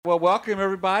Well, welcome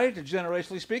everybody to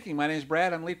Generationally Speaking. My name is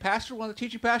Brad. I'm lead pastor, one of the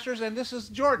teaching pastors, and this is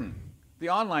Jordan, the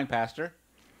online pastor,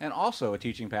 and also a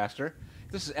teaching pastor.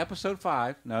 This is episode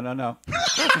 5. No.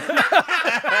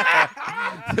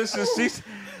 This is season.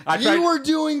 You were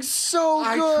doing so good.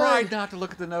 I tried not to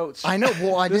look at the notes. I know.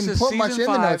 Well, I didn't put much in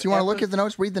the notes. You want to look at the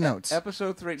notes? Read the notes.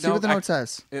 Episode 3. See what the note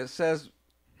says. It says.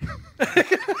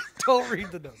 Don't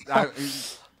read the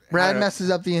notes. Brad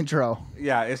messes up the intro.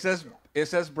 Yeah, it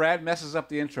says Brad messes up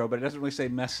the intro, but it doesn't really say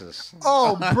messes.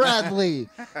 Oh, Bradley.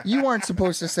 You weren't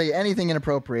supposed to say anything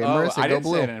inappropriate. Marissa, I go didn't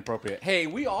blue. say it inappropriate. Hey,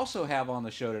 we also have on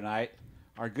the show tonight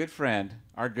our good friend,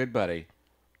 our good buddy,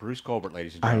 Bruce Colbert,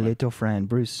 ladies and Our gentlemen. little friend.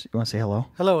 Bruce, you want to say hello?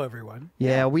 Hello, everyone.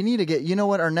 Yeah, we need to get, you know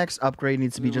what? Our next upgrade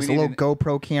needs to be just a little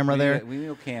GoPro camera there. We need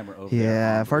a camera over there.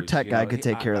 Yeah, if our Bruce, tech guy could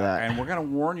take care of that. And we're going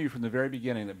to warn you from the very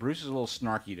beginning that Bruce is a little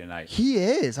snarky tonight. He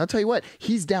is. I'll tell you what.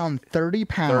 He's down 30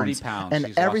 pounds. 30 pounds. And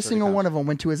He's every lost 30 single pounds. one of them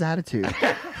went to his attitude.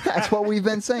 That's what we've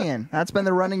been saying. That's been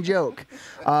the running joke.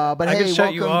 But I hey, can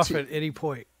shut you welcome off to... at any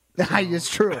point. It's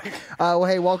true. Well,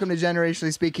 hey, welcome to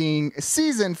Generationally Speaking,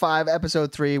 Season 5,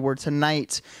 Episode 3, where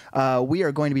tonight we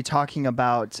are going to be talking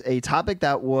about a topic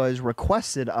that was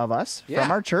requested of us from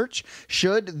our church.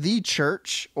 Should the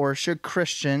church or should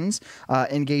Christians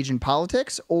engage in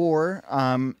politics, or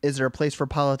is there a place for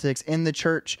politics in the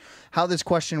church? How this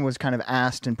question was kind of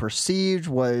asked and perceived.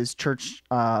 Was church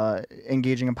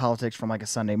engaging in politics from like a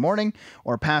Sunday morning,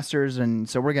 or pastors? And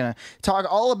so we're going to talk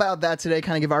all about that today,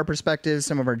 kind of give our perspectives,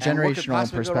 some of our generational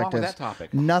perspectives. Go wrong with that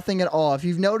topic? Nothing at all. If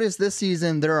you've noticed this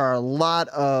season, there are a lot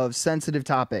of sensitive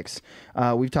topics.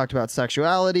 We've talked about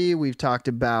sexuality. We're going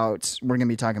to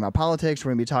be talking about politics.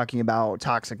 We're going to be talking about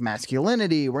toxic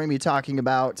masculinity. We're going to be talking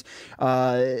about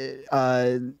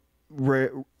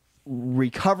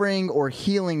recovering or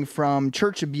healing from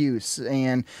church abuse,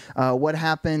 and what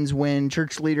happens when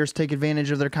church leaders take advantage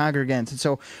of their congregants. And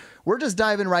so we're just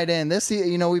diving right in.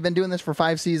 We've been doing this for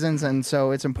 5 seasons, and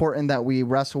so it's important that we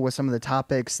wrestle with some of the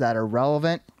topics that are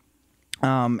relevant.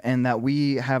 And that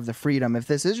we have the freedom. If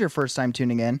this is your first time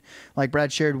tuning in, like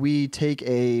Brad shared, we take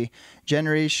a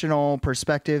generational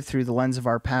perspective through the lens of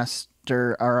our pastor,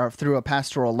 or through a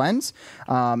pastoral lens.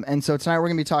 And so tonight we're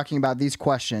going to be talking about these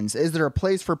questions. Is there a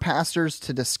place for pastors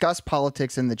to discuss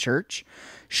politics in the church?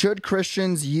 Should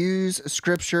Christians use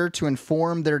scripture to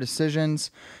inform their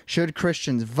decisions? Should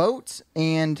Christians vote?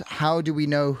 And how do we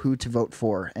know who to vote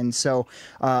for? And so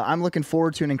I'm looking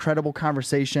forward to an incredible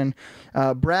conversation.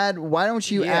 Brad, why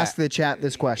don't you ask the chat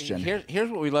this question? Here's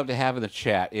what we love to have in the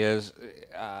chat is,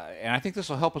 and I think this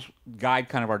will help us guide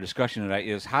kind of our discussion tonight,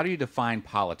 is how do you define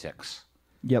politics?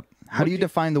 Yep. How do you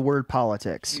define the word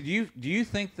politics? Do you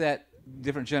think that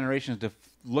different generations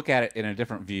look at it in a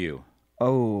different view?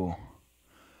 Oh,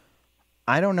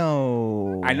 I don't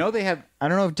know. I know they have. I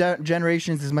don't know if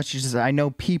generations as much as I know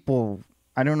people.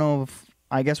 I don't know if.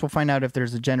 I guess we'll find out if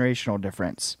there's a generational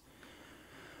difference.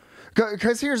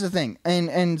 Because here's the thing,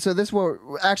 and so this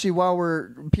will actually while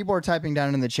people are typing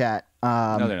down in the chat.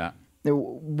 No, they're not.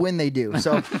 When they do.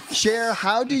 So, share,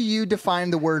 how do you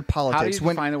define the word politics? How do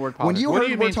you define the word politics? When you What do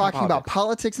heard you we're mean talking about politics?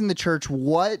 politics in the church,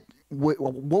 what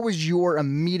was your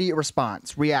immediate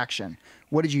response, reaction?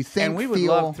 What did you think, And we would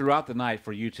feel? love throughout the night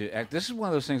for you to. This is one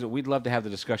of those things that we'd love to have the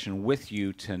discussion with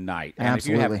you tonight. And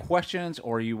Absolutely. if you have questions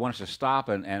or you want us to stop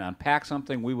and unpack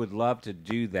something, we would love to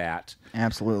do that.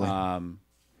 Absolutely.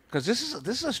 Because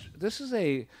this is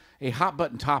a hot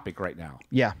button topic right now.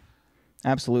 Yeah,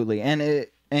 absolutely.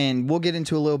 And we'll get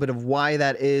into a little bit of why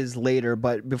that is later.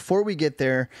 But before we get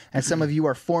there, as some of you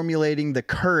are formulating the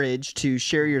courage to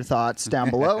share your thoughts down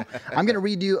below, I'm going to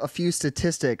read you a few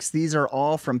statistics. These are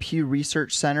all from Pew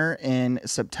Research Center in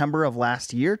September of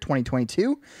last year,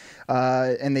 2022.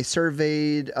 And they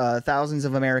surveyed thousands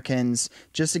of Americans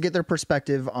just to get their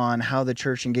perspective on how the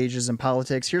church engages in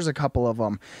politics. Here's a couple of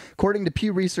them. According to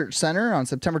Pew Research Center, on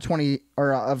September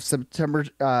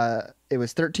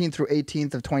 13th through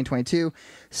 18th of 2022,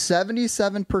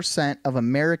 77% of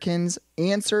Americans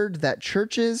answered that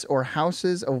churches or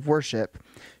houses of worship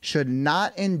should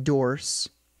not endorse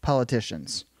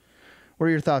politicians. What are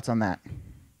your thoughts on that?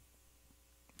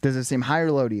 Does it seem high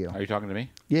or low to you? Are you talking to me?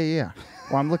 Yeah.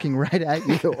 Well, I'm looking right at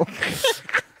you.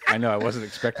 I know. I wasn't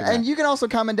expecting that. And you can also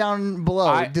comment down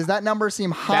below. Does that number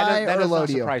seem high that or low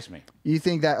to you? That does not surprise me. You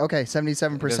think that, okay,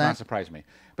 77%? It does not surprise me.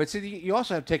 But see, you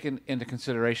also have taken into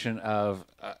consideration of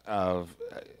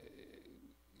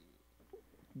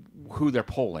who they're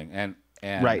polling and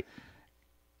right.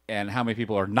 And how many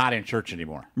people are not in church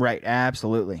anymore. Right,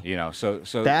 absolutely. You know, so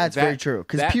that's very true.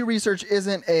 Because Pew Research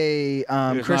isn't a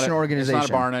Christian organization. It's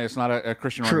not a Barna. It's not a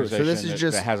Christian True. organization. So this is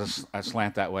just that has a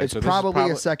slant that way. It's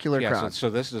probably a secular crowd. crowd. So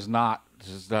this does not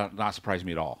does not surprise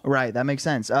me at all. Right, that makes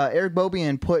sense. Eric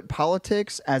Bobian put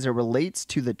politics as it relates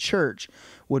to the church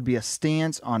would be a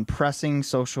stance on pressing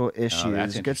social issues.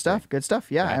 That's Good stuff. Good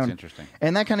stuff. Yeah, That's interesting.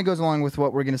 And that kind of goes along with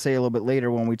what we're going to say a little bit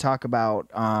later when we talk about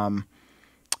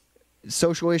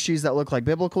social issues that look like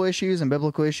biblical issues and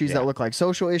biblical issues that look like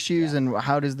social issues, and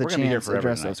how does the chance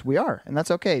address those? We are, and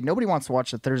that's okay. Nobody wants to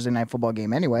watch the Thursday night football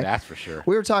game anyway. That's for sure.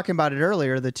 We were talking about it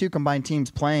earlier. The two combined teams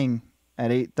playing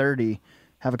at 8:30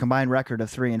 have a combined record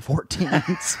of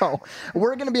 3-14. So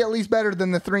we're going to be at least better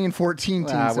than the 3-14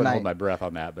 teams I wouldn't tonight. hold my breath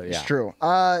on that, but yeah. It's true.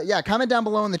 Comment down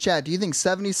below in the chat. Do you think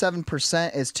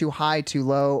 77% is too high, too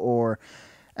low, or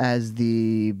as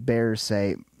the Bears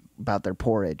say about their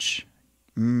porridge,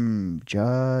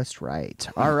 just right.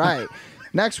 All right.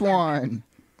 Next one.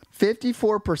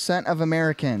 54% of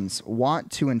Americans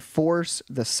want to enforce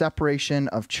the separation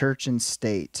of church and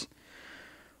state.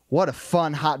 What a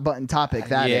fun, hot button topic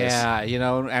that is. Yeah,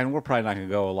 and we're probably not going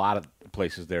to go a lot of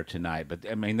places there tonight, but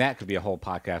I mean, that could be a whole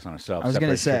podcast on itself. I was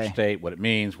going to say. Church, state, what it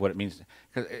means,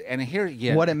 and here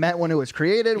again. What it meant when it was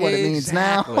created, what it means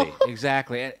now.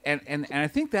 Exactly. And I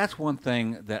think that's one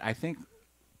thing that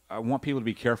I want people to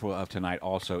be careful of tonight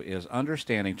also is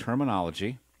understanding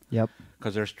terminology. Yep.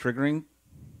 Because there's triggering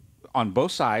on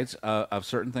both sides of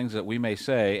certain things that we may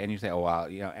say, and you say, oh, wow,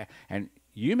 and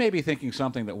you may be thinking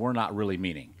something that we're not really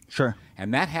meaning. Sure.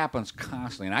 And that happens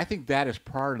constantly. And I think that is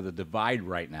part of the divide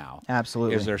right now.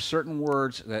 Absolutely. Is there certain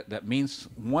words that means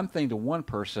one thing to one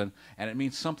person, and it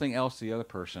means something else to the other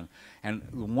person. And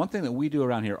one thing that we do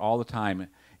around here all the time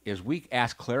is we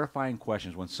ask clarifying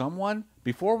questions. When someone,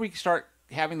 before we start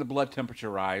having the blood temperature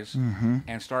rise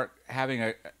and start having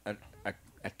a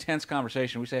tense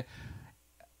conversation, we say,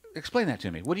 explain that to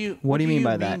me. What do you mean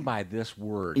by this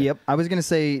word? Yep. I was going to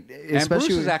say, especially, and Bruce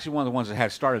is actually one of the ones that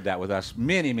had started that with us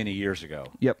many, many years ago.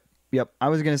 Yep. I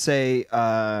was going to say,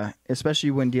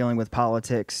 especially when dealing with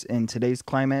politics in today's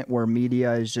climate where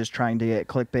media is just trying to get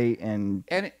clickbait and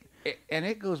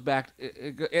it goes back,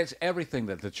 it's everything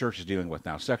that the church is dealing with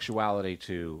now, sexuality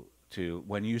to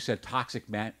when you said toxic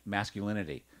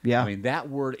masculinity. Yeah. I mean, that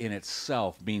word in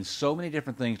itself means so many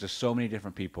different things to so many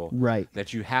different people. Right.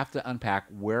 That you have to unpack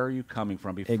where are you coming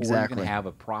from before you can have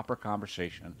a proper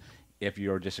conversation if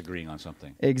you're disagreeing on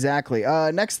something. Exactly.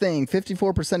 Next thing,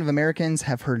 54% of Americans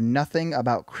have heard nothing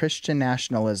about Christian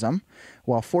nationalism,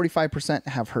 while 45%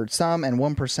 have heard some and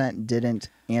 1% didn't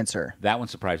answer. That one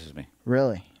surprises me.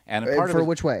 Really? And part of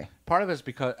which way? Part of it is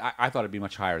because I thought it'd be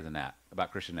much higher than that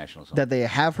about Christian nationalism. That they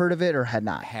have heard of it or had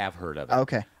not? Have heard of it.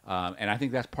 Okay. And I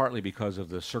think that's partly because of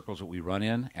the circles that we run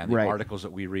in and the articles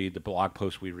that we read, the blog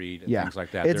posts we read, and things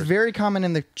like that. It's very common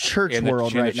in the church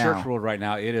world right now. In the church world right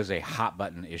now, it is a hot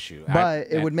button issue. But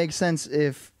it would make sense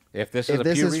if this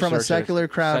is from a secular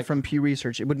crowd from Pew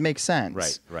Research, it would make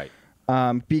sense. Right.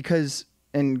 Because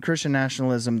in Christian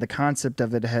nationalism, the concept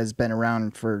of it has been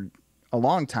around for a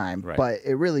long time, but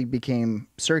it really became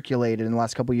circulated in the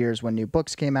last couple of years when new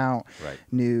books came out,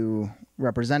 new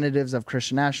representatives of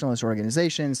Christian nationalist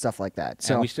organizations, stuff like that.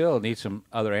 So and we still need some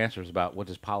other answers about what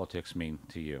does politics mean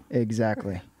to you.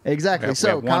 Exactly.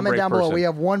 So comment down below. We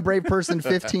have one brave person,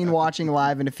 15 watching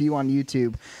live, and a few on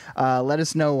YouTube. Let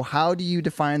us know, how do you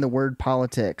define the word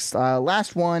politics?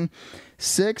 Last one.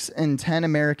 6 in 10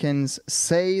 Americans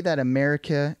say that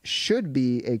America should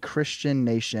be a Christian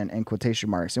nation, in quotation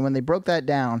marks. And when they broke that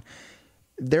down,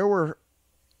 there were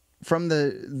from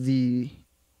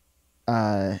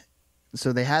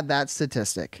so they had that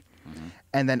statistic.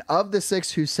 And then of the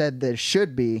 6 who said that it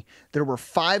should be, there were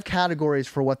 5 categories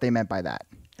for what they meant by that.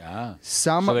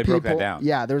 Some so they people, broke that down.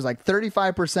 Yeah, there was like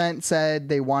 35% said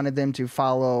they wanted them to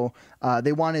follow,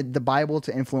 they wanted the Bible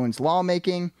to influence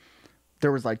lawmaking.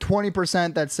 There was like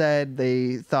 20% that said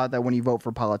they thought that when you vote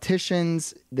for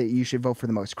politicians, that you should vote for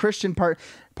the most Christian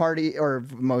party or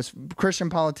most Christian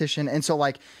politician. And so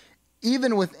like,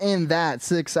 even within that,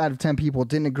 6 out of 10 people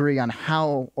didn't agree on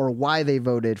how or why they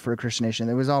voted for a Christian nation.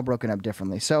 It was all broken up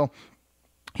differently. So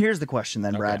here's the question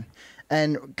then, Brad.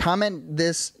 And comment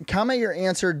your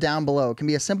answer down below. It can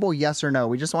be a simple yes or no.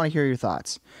 We just want to hear your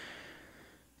thoughts.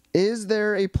 Is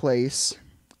there a place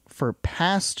for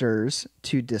pastors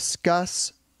to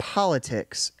discuss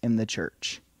politics in the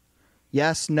church?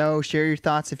 Yes, no, share your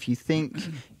thoughts if you think,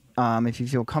 if you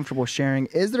feel comfortable sharing.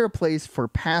 Is there a place for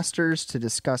pastors to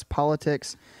discuss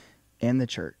politics in the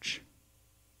church?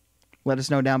 Let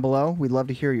us know down below. We'd love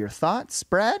to hear your thoughts.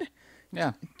 Brad?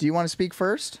 Yeah. Do you want to speak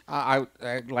first? I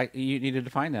like you need to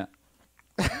define that.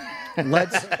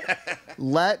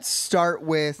 Let's start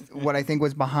with what I think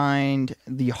was behind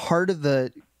the heart of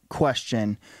the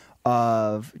question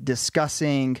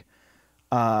discussing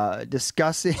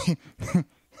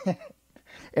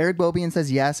Eric Bobian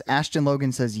says yes. Ashton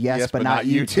Logan says yes, but not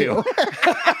you too.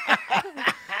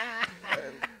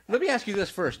 Let me ask you this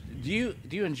first: Do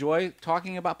you enjoy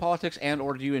talking about politics, and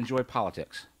or do you enjoy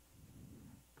politics?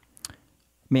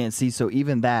 Man, see, so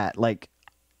even that, like,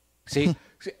 see,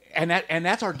 and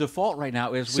that's our default right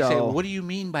now. Is we say, well, what do you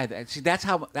mean by that? See, that's.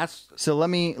 So let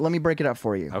me break it up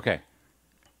for you. Okay.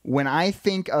 When I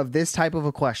think of this type of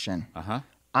a question,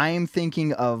 I am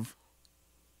thinking of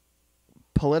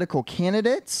political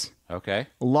candidates,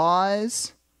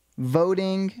 laws,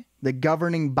 voting, the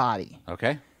governing body.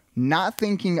 Okay. Not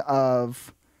thinking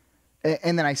of,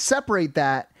 and then I separate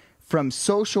that from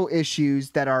social issues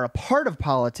that are a part of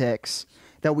politics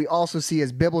that we also see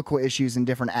as biblical issues in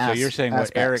different aspects. So you're saying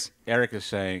what Eric is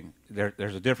saying,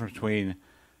 there's a difference between,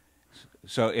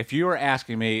 so if you were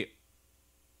asking me,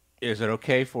 is it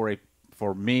okay for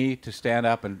me to stand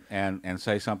up and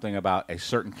say something about a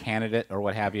certain candidate or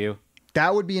what have you?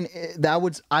 That would be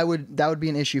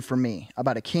an issue for me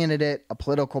about a candidate, a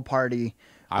political party.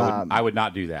 I would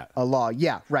not do that. A law,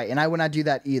 yeah, right. And I would not do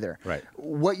that either. Right.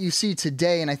 What you see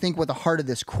today, and I think what the heart of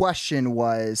this question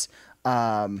was,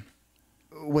 when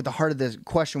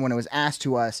it was asked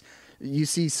to us, you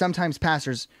see sometimes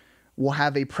pastors will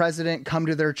have a president come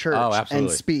to their church and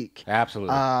speak.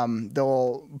 Absolutely.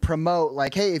 They'll promote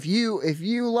like, hey, if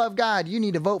you love God, you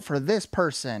need to vote for this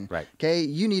person. Right. Okay.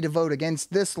 You need to vote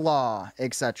against this law,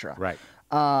 etc. Right.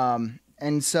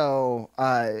 And so,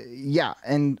 yeah.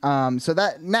 And so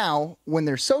that now when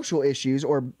there's social issues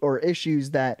or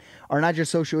issues that are not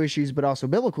just social issues, but also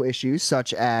biblical issues,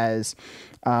 such as,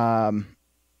 I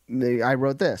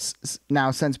wrote this.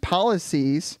 Now, since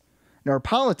politics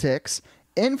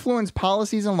influence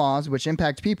policies and laws which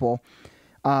impact people,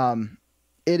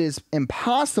 it is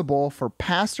impossible for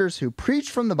pastors who preach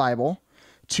from the Bible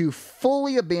to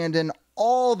fully abandon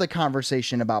all the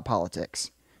conversation about politics.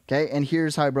 Okay, and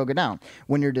here's how I broke it down.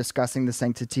 When you're discussing the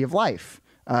sanctity of life,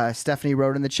 Stephanie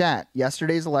wrote in the chat,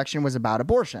 yesterday's election was about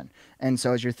abortion. And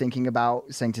so as you're thinking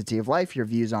about sanctity of life, your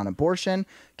views on abortion,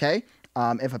 okay,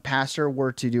 if a pastor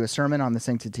were to do a sermon on the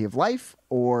sanctity of life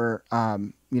or,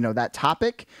 that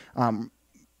topic,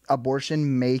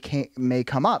 abortion may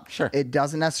come up. Sure. It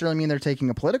doesn't necessarily mean they're taking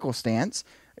a political stance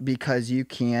because you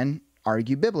can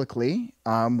argue biblically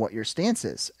what your stance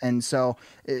is. And so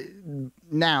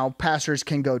now pastors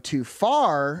can go too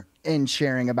far in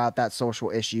sharing about that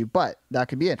social issue, but that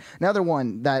could be it. Another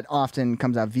one that often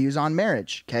comes out, views on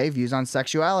marriage, okay, views on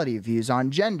sexuality, views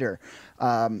on gender.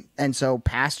 And so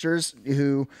pastors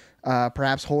who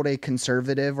perhaps hold a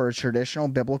conservative or a traditional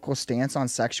biblical stance on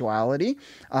sexuality,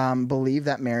 believe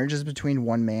that marriage is between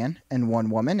one man and one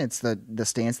woman. It's the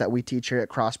stance that we teach here at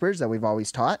Crossbridge that we've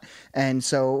always taught. And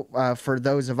so for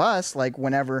those of us, like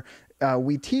whenever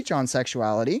we teach on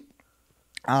sexuality,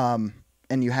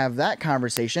 and you have that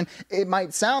conversation, it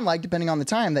might sound like, depending on the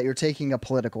time, that you're taking a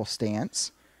political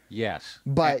stance. Yes.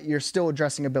 But you're still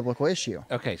addressing a biblical issue.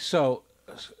 Okay, so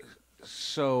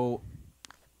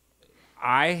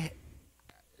I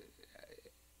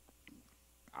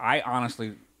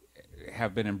honestly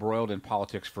have been embroiled in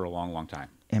politics for a long, long time.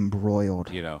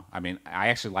 Embroiled. I mean, I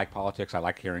actually like politics. I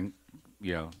like hearing,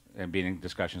 and being in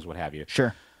discussions, what have you.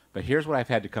 Sure. But here's what I've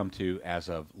had to come to as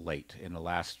of late, in the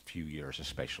last few years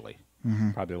especially,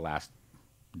 probably the last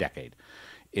decade,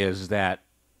 is that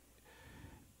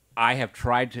I've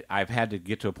had to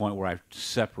get to a point where I've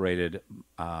separated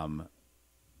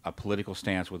a political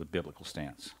stance with a biblical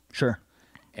stance. Sure.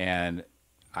 And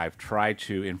I've tried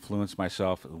to influence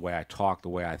myself, the way I talk, the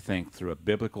way I think, through a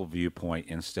biblical viewpoint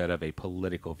instead of a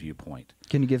political viewpoint.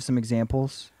 Can you give some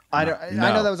examples? I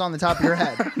know that was on the top of your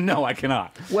head. No, I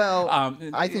cannot. Well,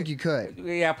 I think you could.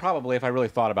 Yeah, probably if I really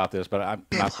thought about this, but I'm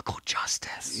biblical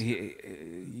justice.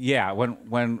 Yeah,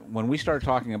 when we started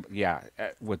talking,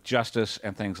 with justice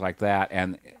and things like that,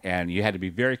 and you had to be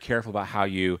very careful about how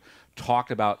you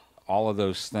talked about all of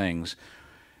those things.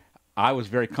 I was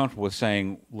very comfortable with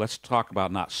saying, let's talk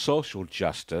about not social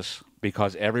justice,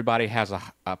 because everybody has an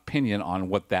opinion on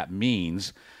what that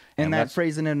means. And that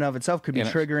phrase in and of itself could be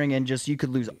triggering, and just you could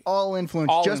lose all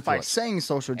influence by saying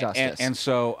social justice. And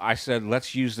so I said,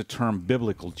 let's use the term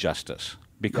biblical justice,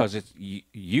 because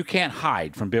you can't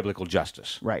hide from biblical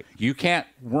justice. Right. You can't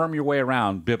worm your way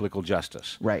around biblical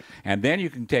justice. Right. And then you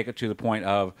can take it to the point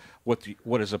of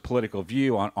what is a political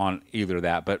view on either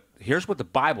that. But here's what the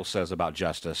Bible says about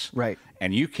justice. Right.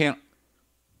 And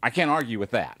I can't argue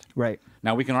with that. Right.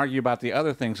 Now we can argue about the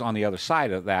other things on the other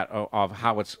side of that, of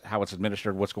how it's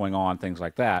administered, what's going on, things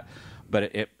like that.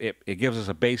 But it gives us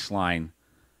a baseline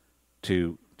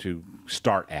to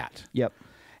start at. Yep.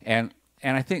 And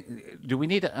I think, do we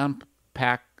need to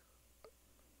unpack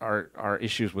our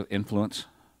issues with influence?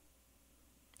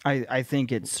 I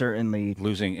think it's certainly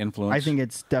losing influence. I think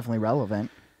it's definitely relevant.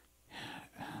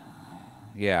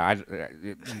 Yeah,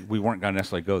 we weren't going to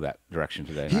necessarily go that direction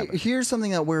today. Here's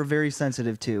something that we're very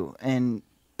sensitive to, and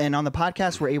on the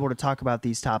podcast we're able to talk about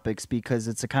these topics because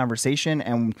it's a conversation,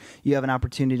 and you have an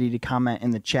opportunity to comment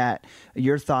in the chat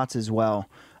your thoughts as well.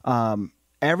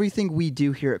 Everything we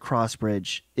do here at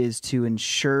Crossbridge is to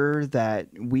ensure that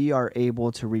we are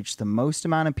able to reach the most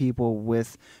amount of people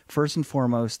with, first and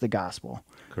foremost, the gospel.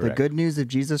 Correct. The good news of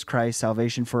Jesus Christ,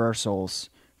 salvation for our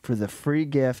souls, for the free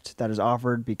gift that is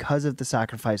offered because of the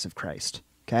sacrifice of Christ.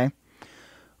 Okay?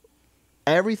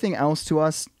 Everything else to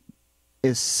us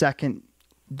is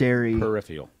secondary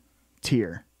Peripheral.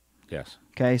 tier. Yes.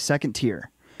 Okay? Second tier.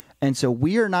 And so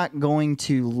we are not going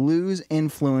to lose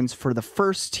influence for the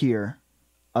first tier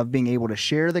of being able to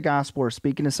share the gospel or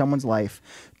speak into someone's life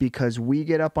because we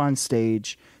get up on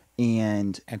stage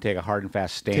and take a hard and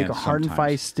fast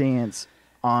stance.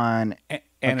 On a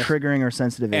triggering or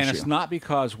sensitive issue. And it's not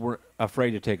because we're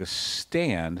afraid to take a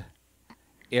stand.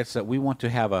 It's that we want to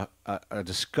have a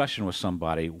discussion with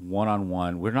somebody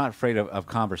one-on-one. We're not afraid of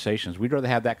conversations. We'd rather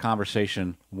have that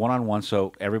conversation one-on-one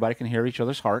so everybody can hear each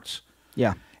other's hearts.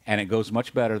 Yeah. And it goes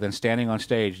much better than standing on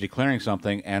stage declaring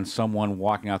something and someone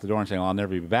walking out the door and saying, I'll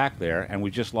never be back there, and we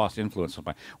just lost influence.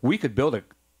 We could build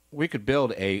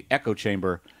a echo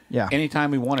chamber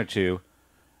anytime we wanted to.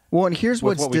 Well, and here's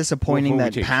what's disappointing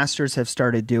that pastors have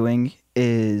started doing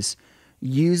is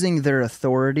using their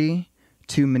authority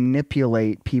to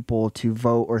manipulate people to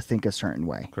vote or think a certain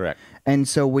way. Correct. And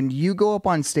so when you go up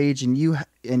on stage and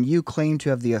you claim to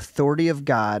have the authority of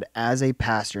God as a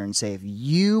pastor and say, if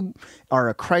you are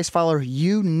a Christ follower,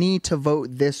 you need to vote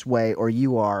this way or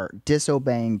you are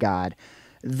disobeying God,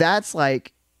 that's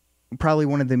like probably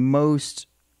one of the most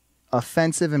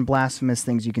offensive and blasphemous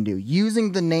things you can do,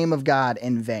 using the name of God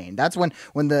in vain. That's when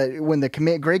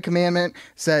the great commandment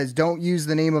says don't use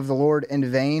the name of the Lord in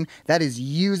vain. That is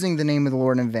using the name of the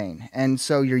Lord in vain. And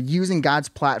so you're using God's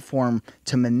platform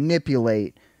to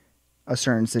manipulate a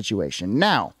certain situation.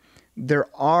 Now, there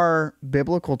are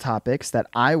biblical topics that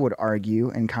I would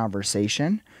argue in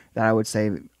conversation that I would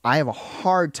say I have a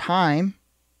hard time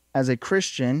as a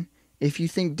Christian if you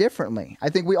think differently. I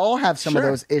think we all have some of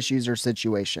those issues or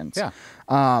situations. Yeah.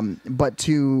 But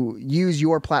to use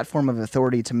your platform of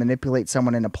authority to manipulate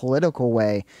someone in a political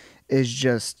way is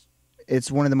just,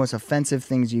 it's one of the most offensive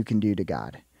things you can do to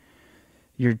God.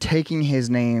 You're taking his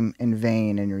name in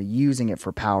vain and you're using it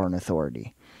for power and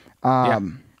authority.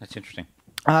 That's interesting.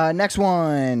 Next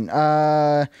one.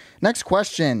 Next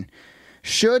question.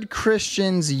 Should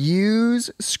Christians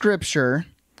use Scripture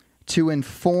to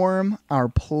inform our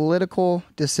political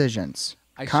decisions?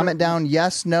 Comment down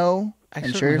yes, no,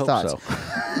 and share your thoughts. So.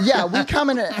 Yeah, we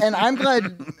commented, and I'm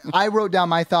glad I wrote down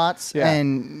my thoughts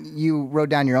and you wrote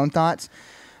down your own thoughts.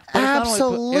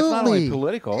 Absolutely. It's not only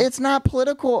political. It's not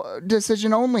political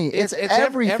decision only. It's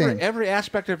everything. Every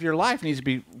aspect of your life needs to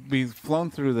be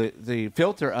flown through the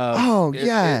filter of,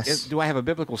 do I have a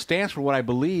biblical stance for what I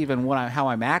believe and how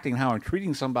I'm acting, how I'm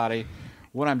treating somebody,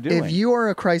 what I'm doing. If you are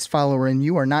a Christ follower and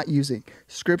you are not using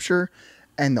Scripture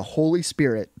and the Holy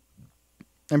Spirit,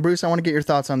 and Bruce, I want to get your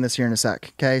thoughts on this here in a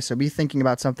sec, okay? So be thinking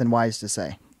about something wise to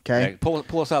say, okay? Yeah,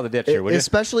 pull us out of the ditch here, would you?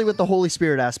 Especially with the Holy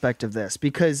Spirit aspect of this,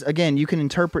 because, again, you can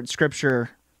interpret Scripture.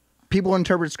 People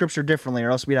interpret Scripture differently,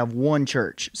 or else we'd have one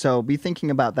church. So be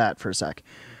thinking about that for a sec.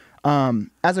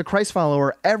 As a Christ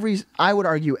follower, I would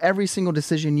argue every single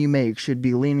decision you make should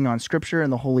be leaning on Scripture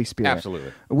and the Holy Spirit.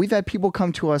 Absolutely. We've had people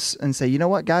come to us and say, you know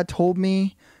what, God told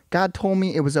me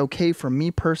it was okay for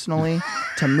me personally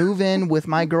to move in with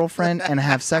my girlfriend and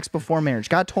have sex before marriage.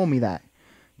 God told me that.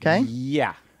 Okay?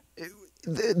 Yeah.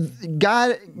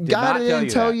 God didn't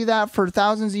tell you that for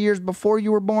thousands of years before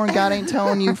you were born. God ain't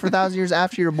telling you for thousands of years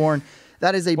after you're born.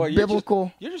 That is a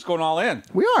biblical. You're just going all in.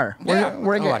 We are.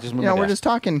 We're just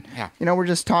talking. Yeah. We're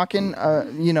just talking.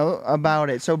 About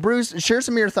it. So, Bruce, share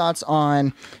some of your thoughts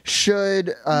on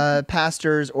should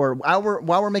pastors or while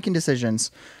we're making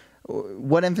decisions,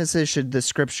 what emphasis should the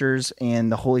Scriptures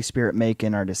and the Holy Spirit make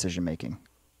in our decision making?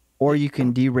 Or you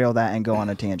can derail that and go on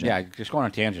a tangent. Yeah, just go on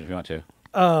a tangent if you want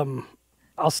to.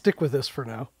 I'll stick with this for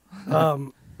now.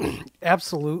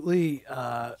 Absolutely.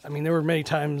 There were many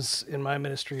times in my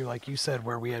ministry, like you said,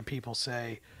 where we had people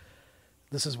say,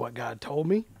 this is what God told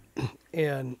me.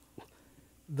 And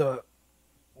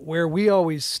where we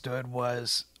always stood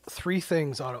was three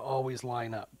things ought to always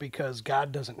line up because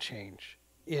God doesn't change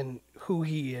in who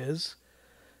he is.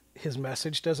 His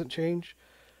message doesn't change.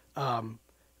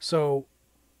 So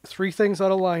three things ought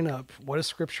to line up. What does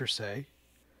Scripture say?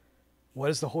 What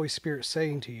is the Holy Spirit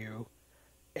saying to you?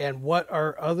 And what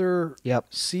are other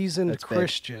Yep. seasoned That's big.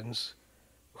 Christians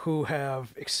who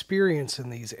have experience in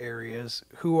these areas,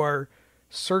 who are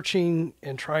searching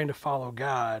and trying to follow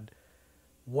God,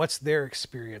 what's their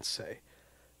experience say?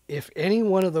 If any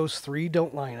one of those three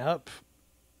don't line up,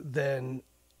 then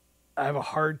I have a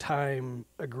hard time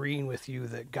agreeing with you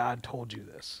that God told you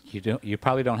this. You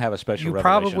probably don't have a special You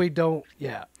revelation. probably don't.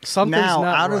 Yeah, something's Now,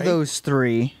 not out right. of those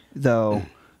three, though,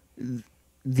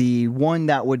 the one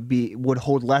that would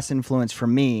hold less influence for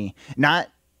me, not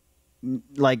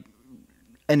like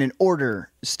in an order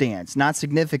stance, not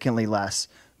significantly less,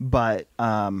 but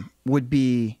would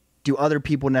be, do other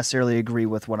people necessarily agree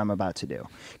with what I'm about to do?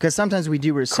 Because sometimes we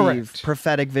do receive Correct.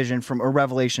 prophetic vision from or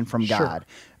revelation from Sure. God.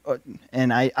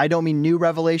 And I don't mean new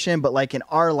revelation, but like in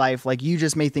our life, like you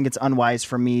just may think it's unwise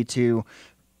for me to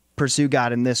pursue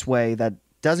God in this way that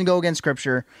doesn't go against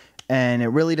Scripture, and it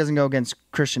really doesn't go against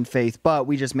Christian faith, but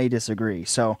we just may disagree.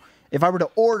 So if I were to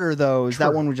order those, that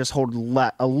True. one would just hold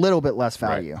a little bit less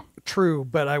value. True,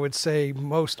 but I would say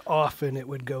most often it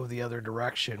would go the other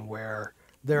direction, where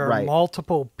there are Right.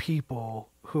 multiple people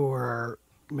who are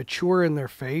mature in their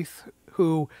faith,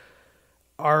 who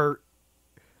are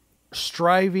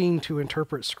striving to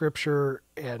interpret Scripture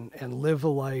and live a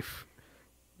life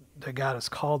that God has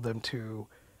called them to,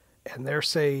 and they're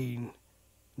saying,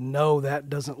 no, that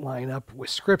doesn't line up with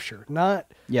Scripture.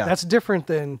 That's different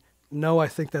than, no, I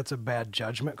think that's a bad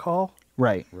judgment call.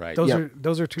 Right. Right. Those Yep.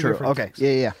 are two True. different Okay. things.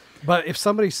 Yeah. But if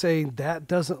somebody's saying that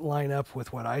doesn't line up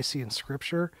with what I see in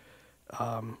Scripture,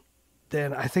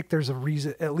 then I think there's a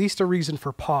reason, at least a reason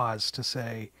for pause to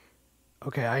say,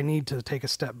 okay, I need to take a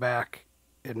step back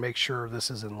and make sure this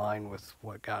is in line with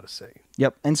what God is saying.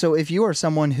 Yep. And so if you are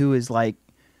someone who is like,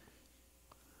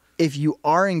 if you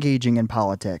are engaging in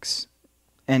politics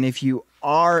and if you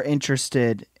are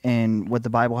interested in what the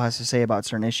Bible has to say about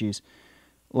certain issues,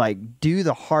 like do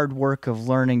the hard work of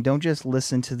learning. Don't just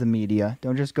listen to the media.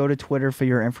 Don't just go to Twitter for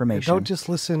your And information. don't just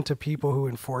listen to people who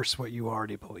enforce what you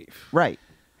already believe. Right.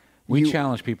 We You-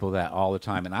 challenge people that all the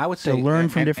time, and I would say learn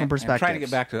from different And trying to perspectives.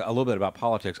 get back to a little bit about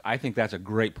politics, I think that's a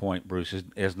great point, Bruce.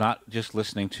 Is not just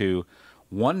listening to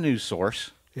one news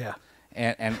source, Yeah.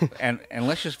 and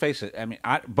let's just face it. I mean,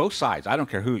 both sides. I don't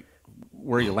care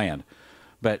where you land,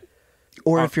 but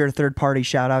Or if you're a third party,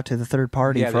 shout out to the third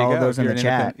party for there you all go. those If in you're the an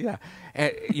chat.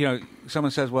 independent- Yeah, and,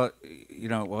 someone says, well,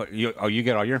 you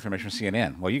get all your information from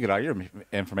CNN. Well, you get all your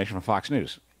information from Fox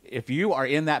News. If you are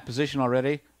in that position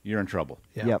already, you're in trouble.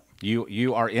 Yeah. Yep.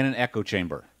 You are in an echo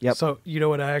chamber. Yep. So you know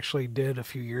what I actually did a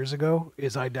few years ago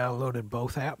is I downloaded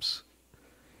both apps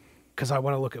because I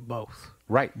want to look at both.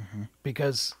 Right.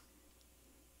 Because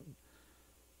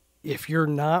if you're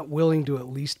not willing to at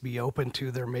least be open to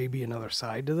there may be another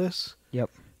side to this, Yep.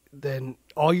 then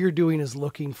all you're doing is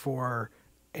looking for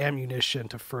ammunition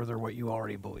to further what you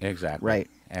already believe. Exactly. Right.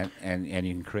 And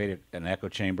you can create an echo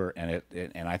chamber, and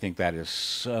and I think that is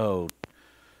so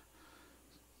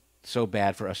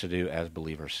bad for us to do as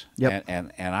believers. Yep.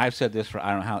 And I've said this for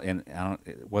I don't know how, and I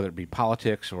don't, whether it be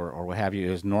politics or what have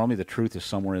you, is normally the truth is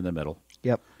somewhere in the middle.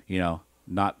 Yep.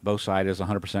 Not both sides is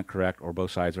 100% correct or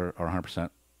both sides are 100%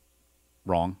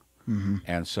 wrong. Mm-hmm.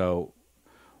 And so,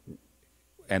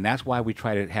 and that's why we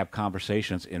try to have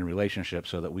conversations in relationships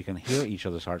so that we can hear each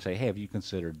other's heart say, hey, have you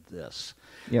considered this?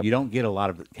 Yep. You don't get a lot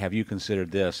of, have you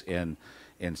considered this in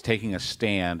taking a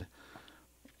stand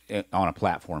on a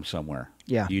platform somewhere.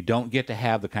 Yeah. You don't get to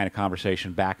have the kind of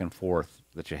conversation back and forth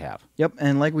that you have. Yep.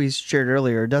 And like we shared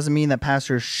earlier, it doesn't mean that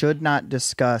pastors should not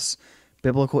discuss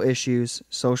biblical issues,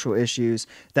 social issues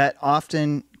that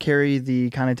often carry the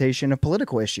connotation of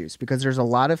political issues, because there's a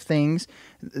lot of things,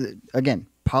 again,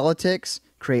 politics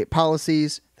create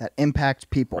policies that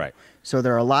impact people. Right. So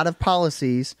there are a lot of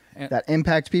policies that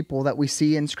impact people that we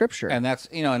see in Scripture. And that's,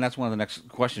 and that's one of the next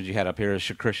questions you had up here is,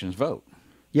 should Christians vote?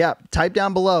 Yeah, type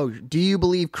down below. Do you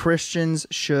believe Christians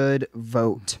should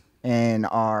vote in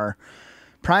our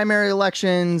primary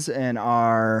elections and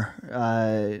our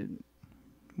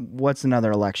what's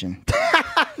another election?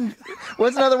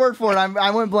 What's another word for it?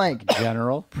 I went blank.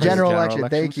 General Election. elections?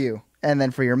 Thank you. And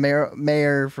then for your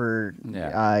mayor, for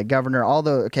Yeah. governor, all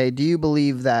the okay. Do you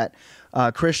believe that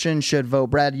Christians should vote?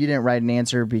 Brad, you didn't write an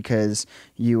answer because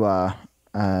you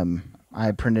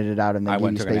I printed it out and then I gave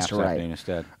went you and took a space nap to this write. afternoon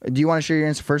instead. Do you want to share your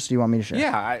answer first, or do you want me to share?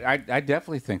 Yeah, I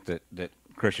definitely think that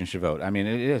Christians should vote. I mean,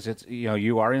 it's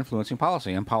you are influencing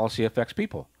policy, and policy affects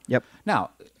people. Yep. Now,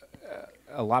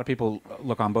 a lot of people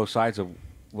look on both sides of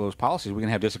those policies. We can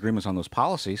have disagreements on those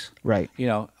policies. Right.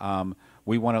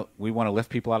 We want to lift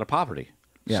people out of poverty.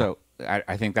 Yeah. So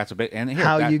I think that's a bit. And here,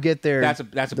 How you get there, That's a the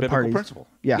biblical parties. principle.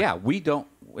 Yeah. Yeah. We don't.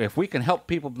 if we can help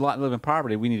people not live in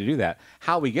poverty, we need to do that.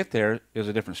 How we get there is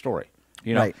a different story,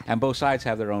 you know. Right. And both sides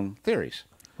have their own theories,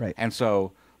 Right. And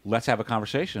so let's have a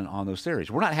conversation on those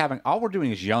theories. We're not having all we're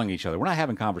doing is yelling at each other. We're not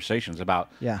having conversations about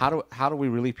Yeah. how do we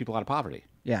relieve people out of poverty.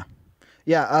 Yeah.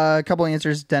 Yeah, a couple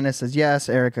answers. Dennis says yes.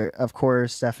 Erica, of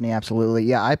course. Stephanie, absolutely.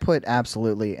 Yeah, I put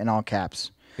absolutely in all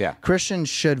caps. Yeah. Christians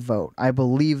should vote. I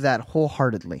believe that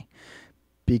wholeheartedly.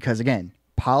 Because, again,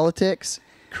 politics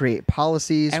create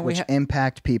policies And we which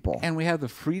impact people. And we have the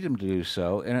freedom to do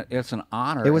so, and it's an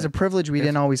honor. It was a privilege we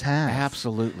didn't always have.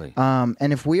 Absolutely. And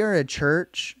if we are a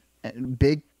church,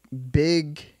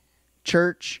 big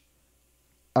church,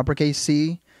 uppercase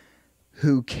C,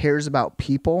 who cares about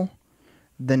people,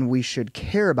 then we should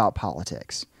care about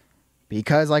politics.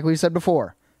 Because, like we said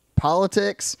before,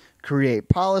 politics create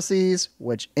policies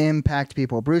which impact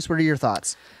people. Bruce, what are your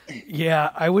thoughts?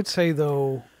 Yeah, I would say,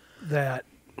 though, that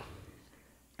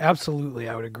absolutely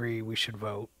I would agree we should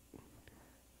vote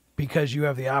because you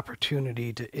have the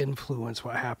opportunity to influence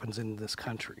what happens in this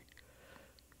country.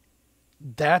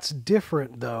 That's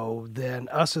different, though, than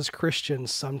us as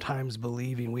Christians sometimes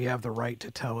believing we have the right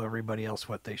to tell everybody else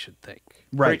what they should think.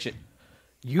 Right. Preach it.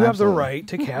 You have the Absolutely. right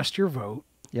to cast your vote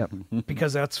Yep.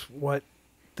 because that's what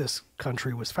this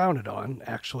country was founded on,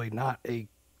 actually not a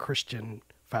Christian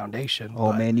foundation.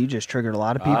 Oh, but, man, you just triggered a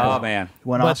lot of people. Oh, man.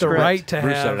 Went but off the script. right to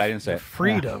Bruce said have it, I didn't say the it.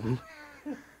 freedom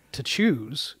to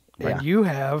choose, Yeah. and you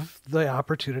have the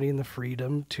opportunity and the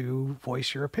freedom to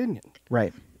voice your opinion.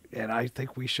 Right. And I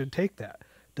think we should take that.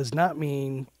 Does not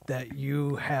mean that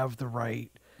you have the right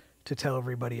to tell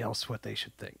everybody else what they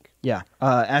should think. Yeah.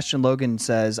 Ashton Logan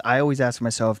says, I always ask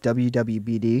myself,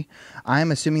 WWBD.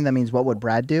 I'm assuming that means what would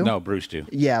Brad do? No, Bruce do.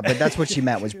 Yeah, but that's what she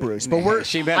meant was Bruce. But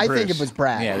She meant I Bruce. think it was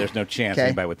Brad. Yeah, there's no chance Okay.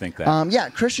 anybody would think that. Yeah,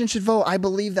 Christians should vote. I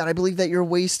believe that. I believe that you're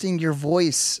wasting your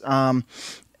voice.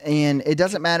 And it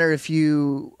doesn't matter if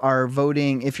you are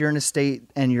voting, if you're in a state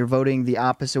and you're voting the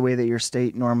opposite way that your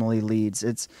state normally leads.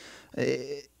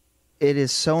 It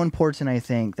is so important, I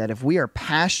think, that if we are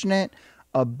passionate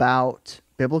about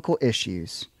biblical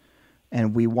issues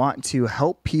and we want to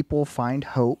help people find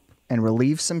hope and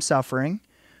relieve some suffering,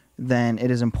 then it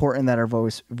is important that our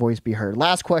voice be heard.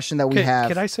 Last question that we have.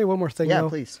 Can I say one more thing? Yeah, though?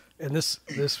 please. And this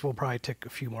will probably take a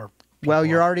few more. Well, people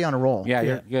you're off. already on a roll. Yeah,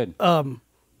 you're good.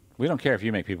 We don't care if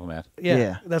you make people mad. Yeah,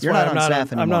 Yeah. that's You're why not I'm on not.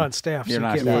 staff I'm anymore. not on staff. You're so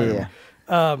not you can't staff.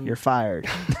 fire me. You're fired.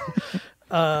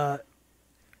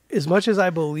 As much as I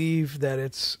believe that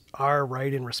it's our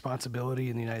right and responsibility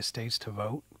in the United States to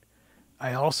vote,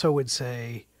 I also would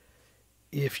say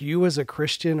if you as a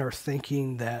Christian are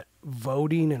thinking that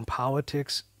voting in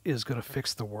politics is going to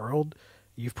fix the world,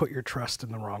 you've put your trust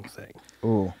in the wrong thing.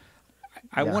 Ooh.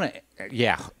 I want to,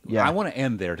 yeah. I want to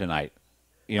end there tonight.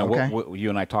 You know, Okay. what you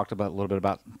and I talked about a little bit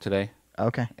about today.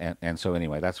 Okay. And so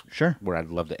anyway, that's Sure. where I'd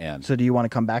love to end. So do you want to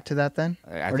come back to that then?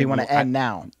 I Or do you think want to we'll- end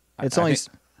now? It's only it's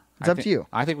up to you.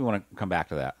 I think we want to come back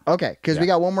to that. Okay, because we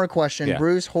Yeah. got one more question. Yeah.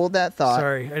 Bruce, hold that thought.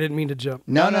 Sorry, I didn't mean to jump.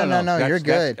 No, No, you're that's-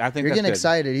 good. I think you're that's getting good.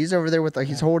 excited. He's over there with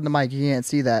he's holding the mic. You can't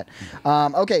see that.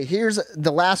 Okay, here's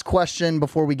the last question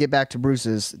before we get back to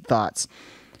Bruce's thoughts.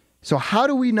 So, how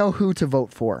do we know who to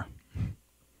vote for?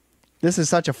 This is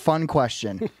such a fun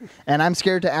question, and I'm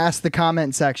scared to ask the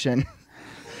comment section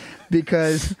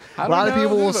because How a do we lot of know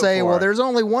people who to will vote say, "Well, for?" there's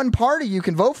only one party you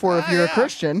can vote for if you're a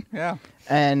Christian." Yeah.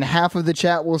 And half of the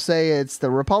chat will say it's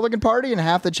the Republican Party, and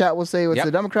half the chat will say it's Yep.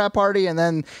 the Democrat Party, and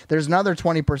then there's another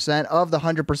 20% of the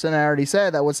 100% I already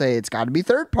said that would say it's got to be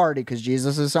third party because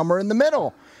Jesus is somewhere in the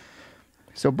middle.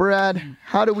 So, Brad,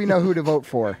 how do we know who to vote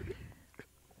for?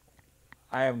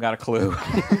 I haven't got a clue.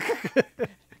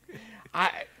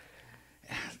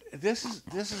 This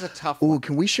is a tough Ooh, one.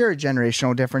 can we share a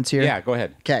generational difference here? Yeah, go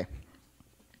ahead. Okay.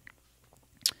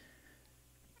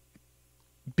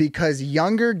 Because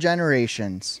younger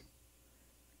generations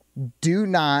do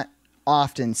not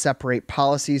often separate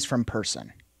policies from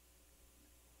person.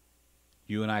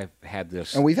 You and I have had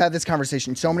this And we've had this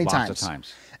conversation so many lots times. of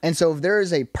times. And so if there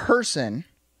is a person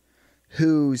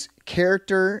whose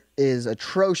character is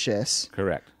atrocious,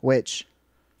 Correct. which,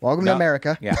 welcome to No.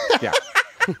 America, Yeah, yeah.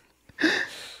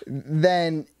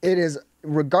 then it is,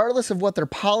 regardless of what their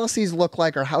policies look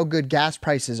like or how good gas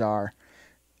prices are,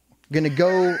 going to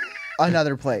go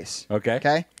another place. Okay.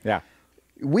 Okay? Yeah.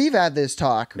 We've had this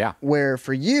talk Yeah. where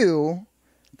for you,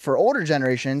 for older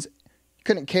generations,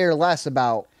 couldn't care less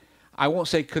about, I won't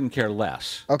say couldn't care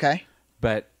less, okay,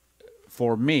 but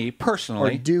for me or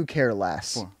personally, do care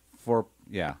less. for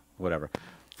yeah, whatever.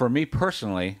 For me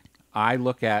personally, I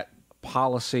look at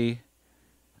policy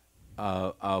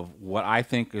of what I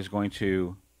think is going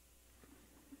to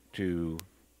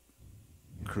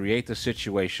create the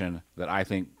situation that I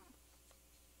think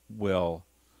will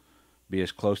be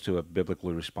as close to a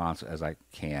biblical response as I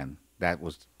can. That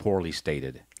was poorly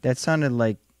stated. That sounded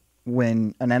like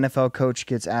when an NFL coach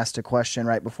gets asked a question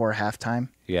right before halftime.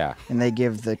 Yeah. And they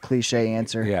give the cliche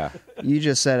answer. Yeah. You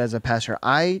just said as a pastor,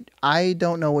 I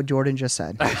don't know what Jordan just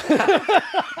said.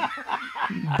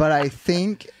 But I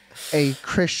think a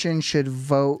Christian should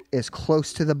vote as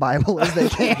close to the Bible as they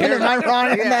can. Am I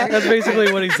wrong in that? That's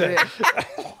basically what he said.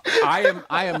 I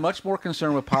am much more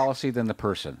concerned with policy than the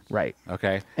person. Right.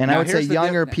 Okay. And Now, I would say here's the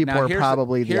younger diff- people now, are here's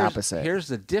probably the here's- opposite. Here's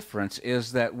the difference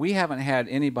is that we haven't had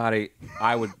anybody,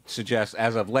 I would suggest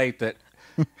as of late, that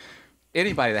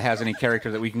anybody that has any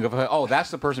character that we can go, oh,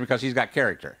 that's the person because he's got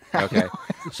character. Okay.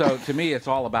 So to me, it is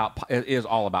all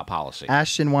about policy.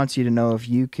 Ashton wants you to know if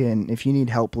you need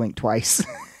help, blink twice.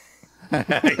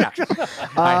 Yeah.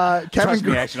 Trust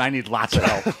me, Ashton, I need lots of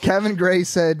help. Kevin Gray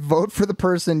said, vote for the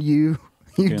person you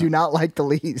do not like the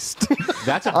least.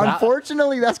 That's about,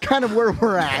 Unfortunately, that's kind of where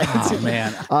we're at. oh,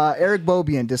 man. Eric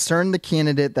Bobian, discern the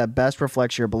candidate that best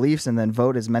reflects your beliefs and then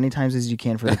vote as many times as you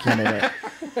can for the candidate.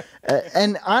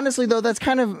 And honestly, though, that's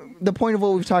kind of the point of what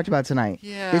we've talked about tonight.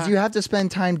 Yeah. Is you have to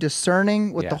spend time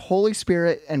discerning with the Holy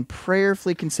Spirit and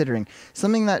prayerfully considering.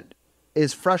 Something that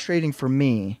is frustrating for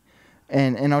me,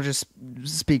 and I'll just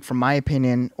speak from my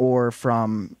opinion or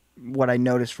from what I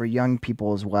notice for young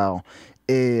people as well,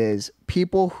 is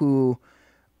people who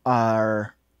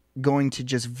are going to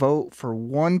just vote for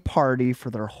one party for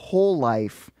their whole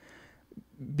life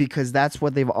because that's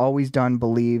what they've always done,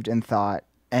 believed, and thought.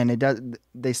 And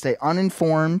they stay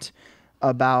uninformed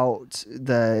about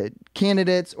the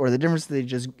candidates or the difference.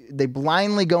 They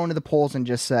blindly go into the polls and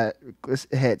just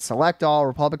hit select all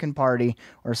Republican Party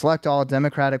or select all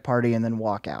Democratic Party and then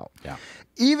walk out. Yeah.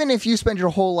 Even if you spend your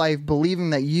whole life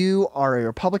believing that you are a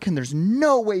Republican, there's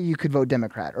no way you could vote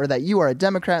Democrat, or that you are a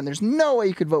Democrat and there's no way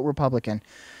you could vote Republican.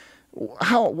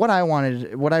 What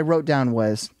I wrote down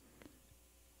was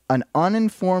an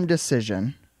uninformed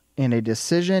decision and a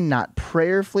decision not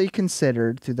prayerfully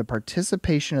considered through the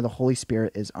participation of the Holy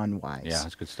Spirit is unwise. Yeah,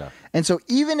 that's good stuff. And so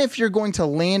even if you're going to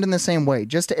land in the same way,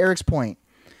 just to Eric's point,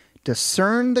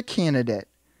 discern the candidate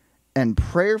and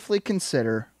prayerfully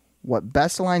consider what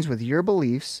best aligns with your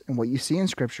beliefs and what you see in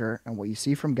Scripture and what you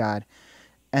see from God,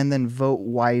 and then vote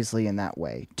wisely in that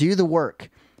way. Do the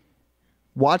work.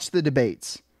 Watch the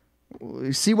debates.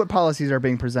 See what policies are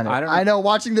being presented. I know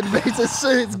watching the debates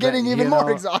it's getting even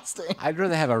more exhausting. I'd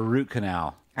rather have a root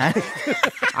canal.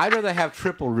 I'd rather have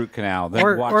triple root canal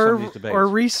than watch some of these debates. Or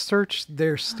research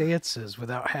their stances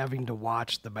without having to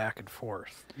watch the back and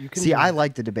forth. You can See, I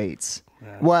like the debates.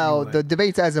 Well, the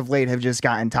debates as of late have just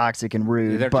gotten toxic and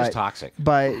rude. They're just toxic.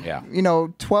 But,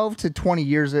 12 to 20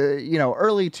 years,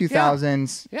 early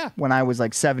 2000s, when I was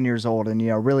like 7 years old and,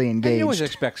 really engaged. And you always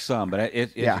expect some, but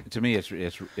to me, it's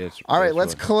all right,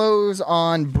 let's really... close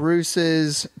on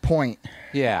Bruce's point.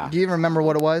 Yeah. Do you even remember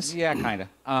what it was? Yeah, kind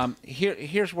of.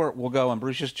 Here's where we'll go, and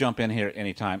Bruce, just jump in here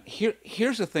anytime.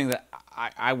 Here's the thing that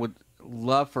I would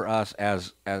love for us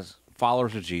as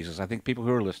followers of Jesus. I think people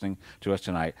who are listening to us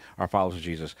tonight are followers of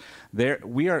Jesus.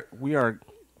 We are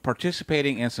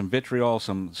participating in some vitriol,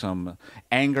 some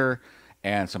anger,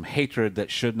 and some hatred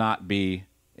that should not be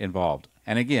involved.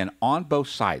 And again, on both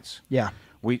sides. Yeah.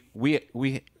 We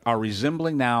are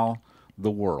resembling now the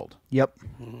world. Yep.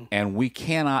 And we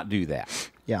cannot do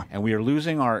that. Yeah. And we are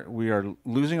losing our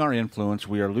influence.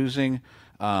 We are losing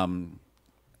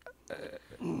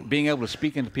being able to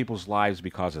speak into people's lives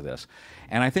because of this.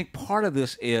 And I think part of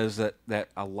this is that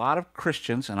a lot of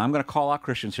Christians, and I'm going to call out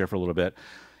Christians here for a little bit,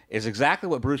 is exactly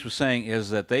what Bruce was saying,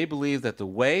 is that they believe that the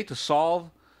way to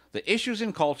solve the issues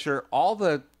in culture, all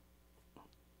the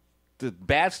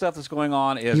bad stuff that's going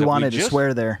on is... You wanted to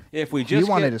swear there. If we just...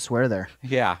 You wanted to swear there.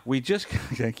 Yeah, we just...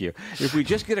 Thank you. If we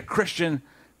just get a Christian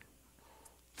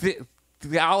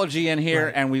theology in here,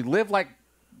 right, and we live like...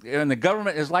 And the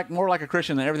government is more like a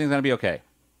Christian, then everything's going to be okay.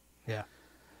 Yeah.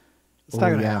 It's not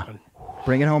going to happen.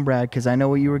 Bring it home, Brad, because I know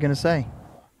what you were going to say.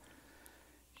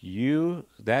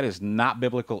 That is not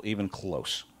biblical even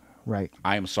close. Right.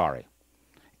 I am sorry.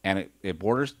 And it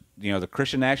borders, the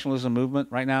Christian nationalism movement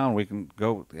right now, and we can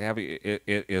go have it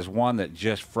is one that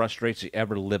just frustrates the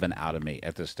ever living out of me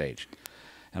at this stage.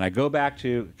 And I go back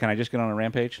to, can I just get on a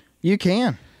rampage? You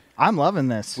can. I'm loving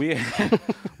this.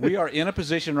 We are in a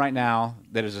position right now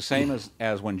that is the same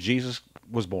as when Jesus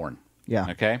was born.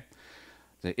 Yeah. Okay?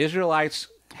 The Israelites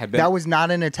have been... That was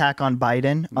not an attack on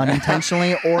Biden,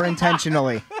 unintentionally or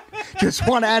intentionally. Just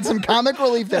want to add some comic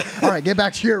relief there. All right, get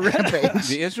back to your rampage.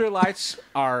 The Israelites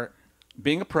are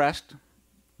being oppressed.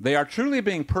 They are truly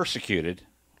being persecuted.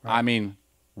 Right. I mean,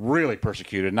 really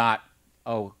persecuted, not,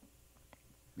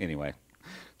 anyway.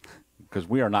 because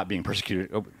we are not being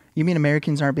persecuted. Oh, You mean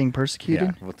Americans aren't being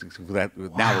persecuted? yeah,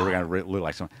 now we're going to look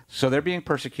like someone. So they're being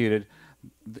persecuted.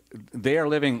 They are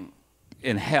living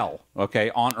in hell,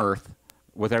 okay, on earth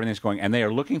with everything that's going, and they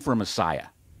are looking for a Messiah.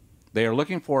 They are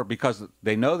looking for, because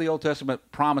they know the Old Testament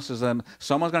promises them,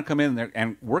 someone's going to come in there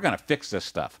and we're going to fix this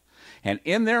stuff. And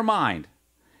in their mind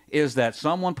is that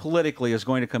someone politically is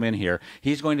going to come in here.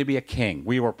 He's going to be a king.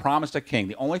 We were promised a king.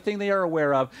 The only thing they are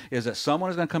aware of is that someone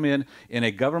is going to come in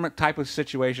a government type of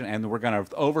situation, and we're going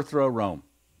to overthrow Rome.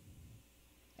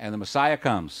 And the Messiah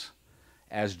comes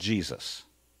as Jesus.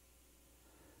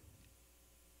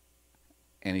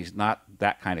 And he's not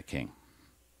that kind of king.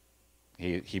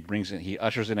 He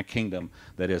ushers in a kingdom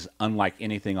that is unlike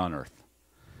anything on earth.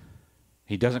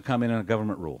 He doesn't come in a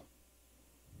government rule.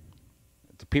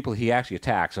 The people he actually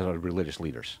attacks are religious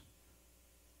leaders.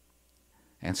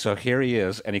 And so here he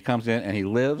is, and he comes in and he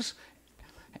lives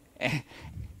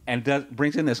and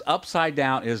brings in this upside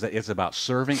down, is that it's about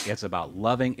serving, it's about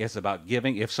loving, it's about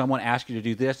giving. If someone asks you to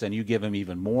do this, then you give them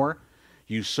even more.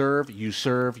 You serve, you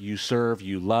serve, you serve,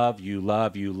 you love, you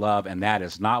love, you love, and that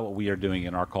is not what we are doing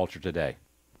in our culture today.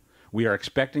 We are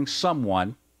expecting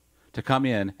someone to come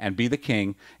in and be the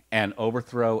king and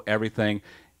overthrow everything,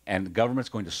 and the government's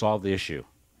going to solve the issue.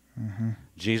 Mm-hmm.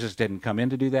 Jesus didn't come in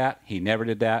to do that. He never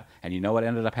did that. And you know what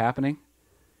ended up happening?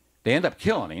 They end up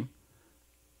killing him,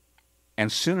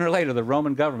 and sooner or later the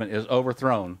Roman government is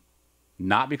overthrown,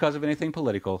 not because of anything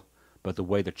political, but the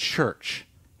way the church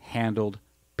handled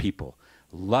people.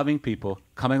 Loving people,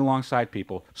 coming alongside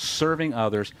people, serving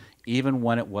others, even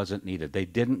when it wasn't needed. They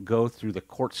didn't go through the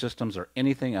court systems or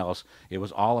anything else. It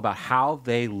was all about how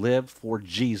they lived for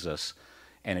Jesus,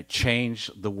 and it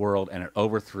changed the world, and it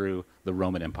overthrew the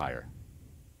Roman Empire.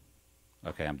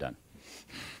 Okay, I'm done.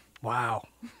 Wow.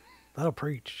 That'll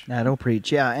preach. That'll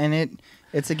preach, yeah. And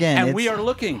it's again... And we are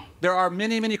looking. There are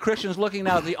many, many Christians looking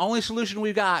now. The only solution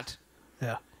we've got...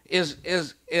 Yeah.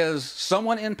 Is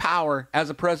someone in power, as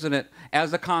a president,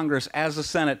 as a Congress, as a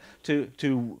Senate,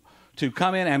 to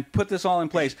come in and put this all in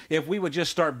place. If we would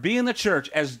just start being the church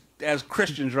as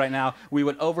Christians right now, we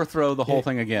would overthrow the whole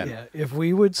thing again. Yeah, if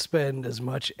we would spend as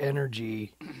much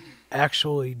energy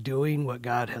actually doing what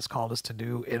God has called us to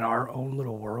do in our own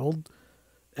little world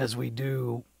as we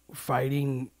do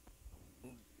fighting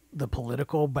the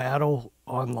political battle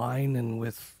online and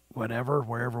with whatever,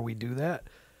 wherever we do that,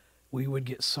 we would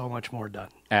get so much more done.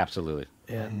 Absolutely.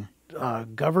 And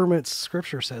governments,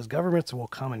 Scripture says, governments will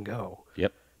come and go.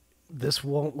 Yep. This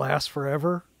won't last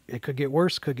forever. It could get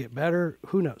worse, could get better.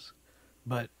 Who knows?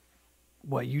 But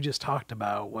what you just talked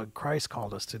about, what Christ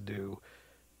called us to do,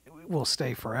 will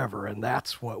stay forever, and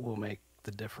that's what will make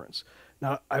the difference.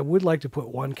 Now, I would like to put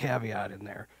one caveat in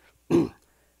there.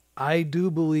 I do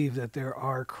believe that there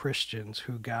are Christians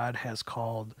who God has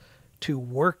called to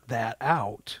work that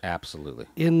out. Absolutely.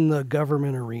 In the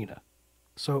government arena.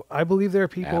 So I believe there are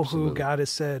people who God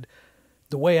has said,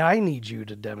 the way I need you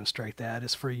to demonstrate that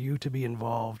is for you to be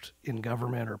involved in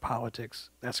government or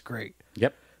politics. That's great.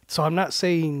 Yep. So I'm not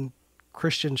saying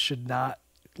Christians should not,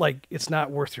 like, it's not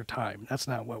worth your time. That's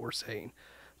not what we're saying.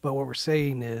 But what we're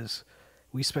saying is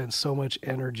we spend so much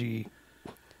energy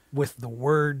with the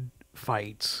word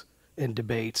fights and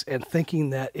debates and thinking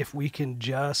that if we can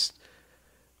just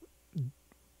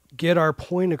get our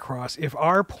point across, if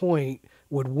our point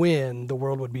would win, the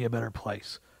world would be a better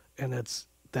place. And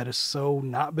that is so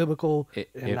not biblical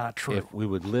and not true. If we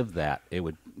would live that, the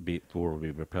world would be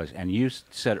a better place. And you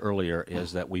said earlier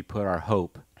is that we put our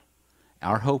hope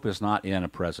is not in a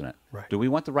president. Right. Do we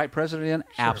want the right president in?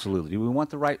 Sure. Absolutely. Do we want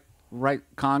the right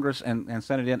Congress and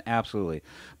Senate in? Absolutely.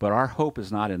 But our hope is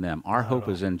not in them. Our hope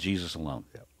is in Jesus alone.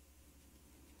 Yep.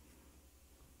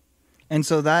 And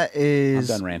so that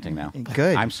is... I'm done ranting now.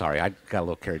 Good. I'm sorry. I got a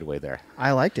little carried away there.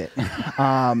 I liked it.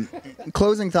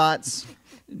 Closing thoughts.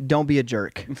 Don't be a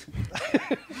jerk.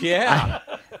 Yeah.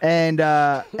 And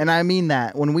I mean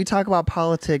that. When we talk about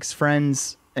politics,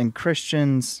 friends and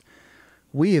Christians,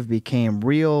 we have become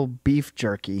real beef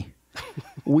jerky.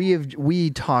 We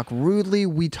talk rudely,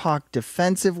 we talk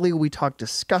defensively, we talk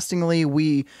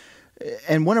disgustingly.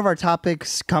 And one of our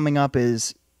topics coming up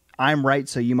is I'm right,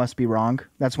 so you must be wrong.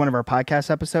 That's one of our podcast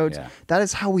episodes. Yeah. That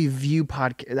is how we view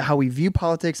politics and how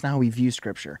we view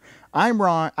Scripture. I'm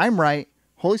wrong. I'm right.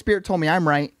 Holy Spirit told me I'm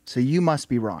right, so you must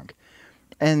be wrong.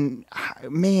 And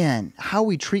man, how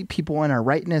we treat people in our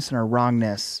rightness and our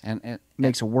wrongness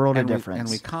makes a world of difference. And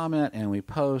we comment and we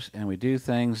post and we do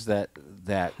things that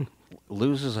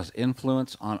loses us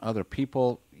influence on other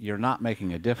people. You're not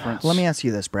making a difference. Let me ask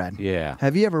you this, Brad. Yeah.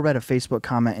 Have you ever read a Facebook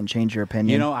comment and changed your opinion?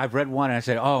 You know, I've read one and I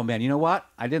said, oh, man, you know what?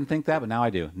 I didn't think that, but now I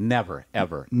do. Never,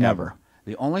 ever, Never. ever.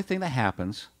 The only thing that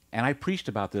happens and I preached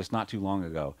about this not too long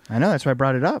ago. I know, that's why I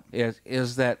brought it up.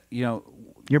 Is that, you know,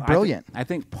 You're brilliant. I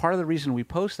think part of the reason we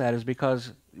post that is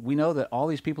because we know that all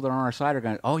these people that are on our side are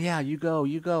going, oh yeah, you go.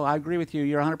 I agree with you.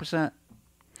 You're 100%.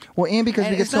 Well, and because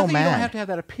we get it's not so that mad. You don't have to have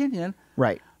that opinion.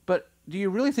 Right. But do you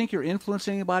really think you're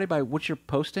influencing anybody by what you're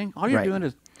posting? All you're doing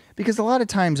is... Because a lot of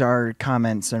times our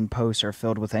comments and posts are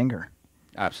filled with anger.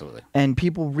 Absolutely. And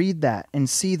people read that and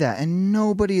see that, and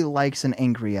nobody likes an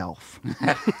angry elf.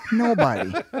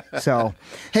 Nobody. So,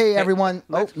 hey, everyone.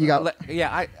 You got...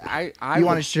 I you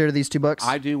want to share these 2 books?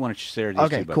 I do want to share these 2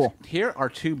 books. Okay, cool. Here are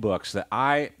 2 books that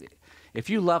if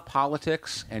you love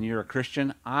politics and you're a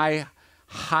Christian, I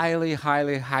highly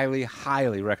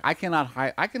I cannot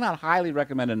highly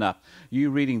recommend enough you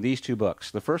reading these 2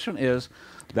 books. The first one is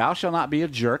Thou Shalt Not Be a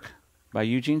Jerk by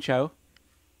Eugene Cho.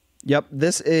 Yep.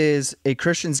 This is A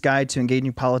Christian's Guide to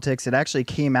Engaging Politics. It actually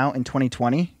came out in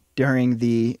 2020 during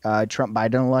the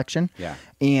Trump-Biden election. Yeah.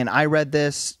 And I read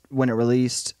this when it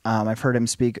released. I've heard him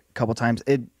speak a couple times.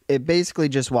 It basically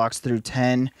just walks through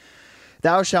 10,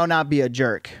 thou shalt not be a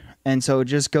jerk. And so it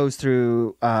just goes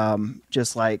through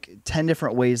just like 10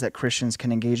 different ways that Christians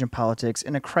can engage in politics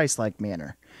in a Christ-like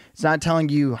manner. It's not telling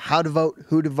you how to vote,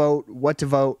 who to vote, what to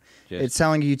vote. It's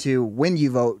telling you to, when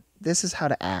you vote, this is how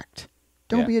to act.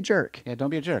 Don't be a jerk. Yeah, don't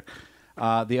be a jerk.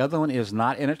 The other one is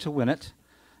Not in It to Win It.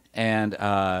 And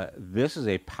this is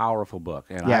a powerful book.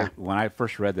 And when I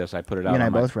first read this, I put it out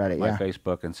on my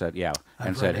Facebook and said,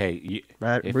 hey.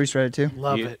 Bruce read it too?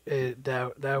 Love it.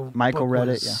 That Michael book read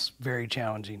was it, very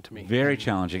challenging to me. Very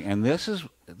challenging. And this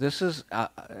is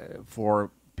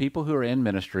for people who are in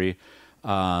ministry,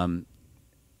 not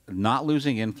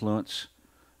losing influence,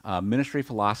 ministry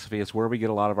philosophy. It's where we get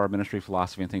a lot of our ministry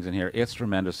philosophy and things in here. It's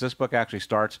tremendous. This book actually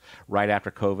starts right after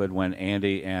COVID when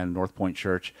Andy and North Point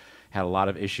Church had a lot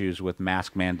of issues with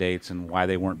mask mandates and why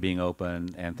they weren't being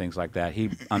open and things like that. He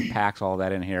unpacks all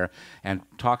that in here and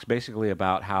talks basically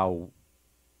about how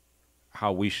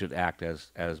we should act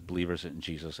as believers in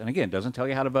Jesus. And again, doesn't tell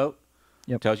you how to vote.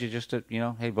 Yep. Tells you just to,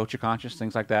 hey, vote your conscience,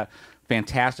 things like that.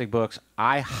 Fantastic books.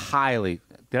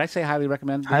 Did I say highly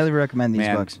recommend? Highly recommend these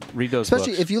books. Read those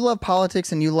Especially books. if you love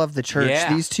politics and you love the church.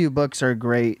 Yeah. These 2 books are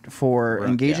great for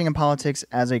engaging in politics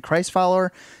as a Christ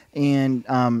follower. And,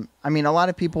 I mean, a lot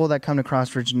of people that come to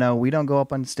Crossroads know we don't go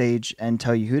up on stage and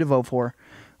tell you who to vote for.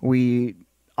 We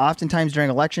oftentimes during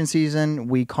election season,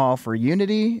 we call for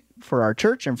unity for our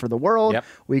church and for the world. Yep.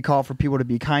 We call for people to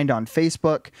be kind on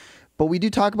Facebook. But we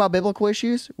do talk about biblical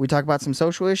issues. We talk about some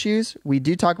social issues. We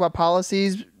do talk about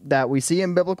policies that we see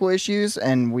in biblical issues,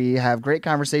 and we have great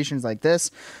conversations like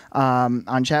this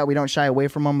on chat. We don't shy away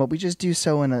from them, but we just do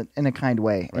so in a kind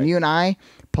way. Right. And you and I,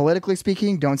 politically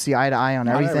speaking, don't see eye to eye on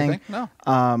everything. No.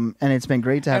 And it's been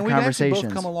great to have conversations. And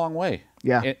we've both come a long way.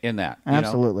 Yeah. In that.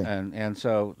 Absolutely. And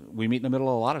so we meet in the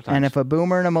middle a lot of times. And if a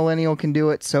boomer and a millennial can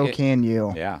do it, so can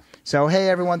you. Yeah. So, hey,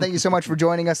 everyone, thank you so much for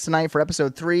joining us tonight for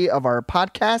episode 3 of our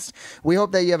podcast. We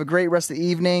hope that you have a great rest of the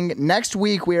evening. Next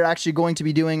week, we are actually going to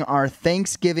be doing our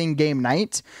Thanksgiving game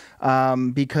night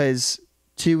because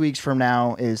 2 weeks from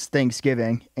now is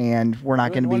Thanksgiving, and we're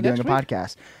not going to be doing a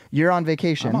podcast. You're on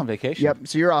vacation. I'm on vacation. Yep,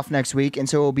 so you're off next week, and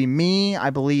so it will be me,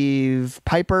 I believe,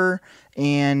 Piper,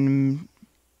 and...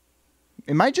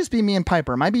 It might just be me and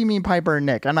Piper. It might be me and Piper and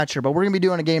Nick. I'm not sure, but we're going to be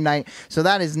doing a game night. So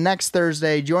that is next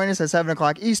Thursday. Join us at 7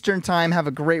 o'clock Eastern Time. Have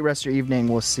a great rest of your evening.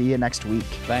 We'll see you next week.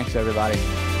 Thanks, everybody.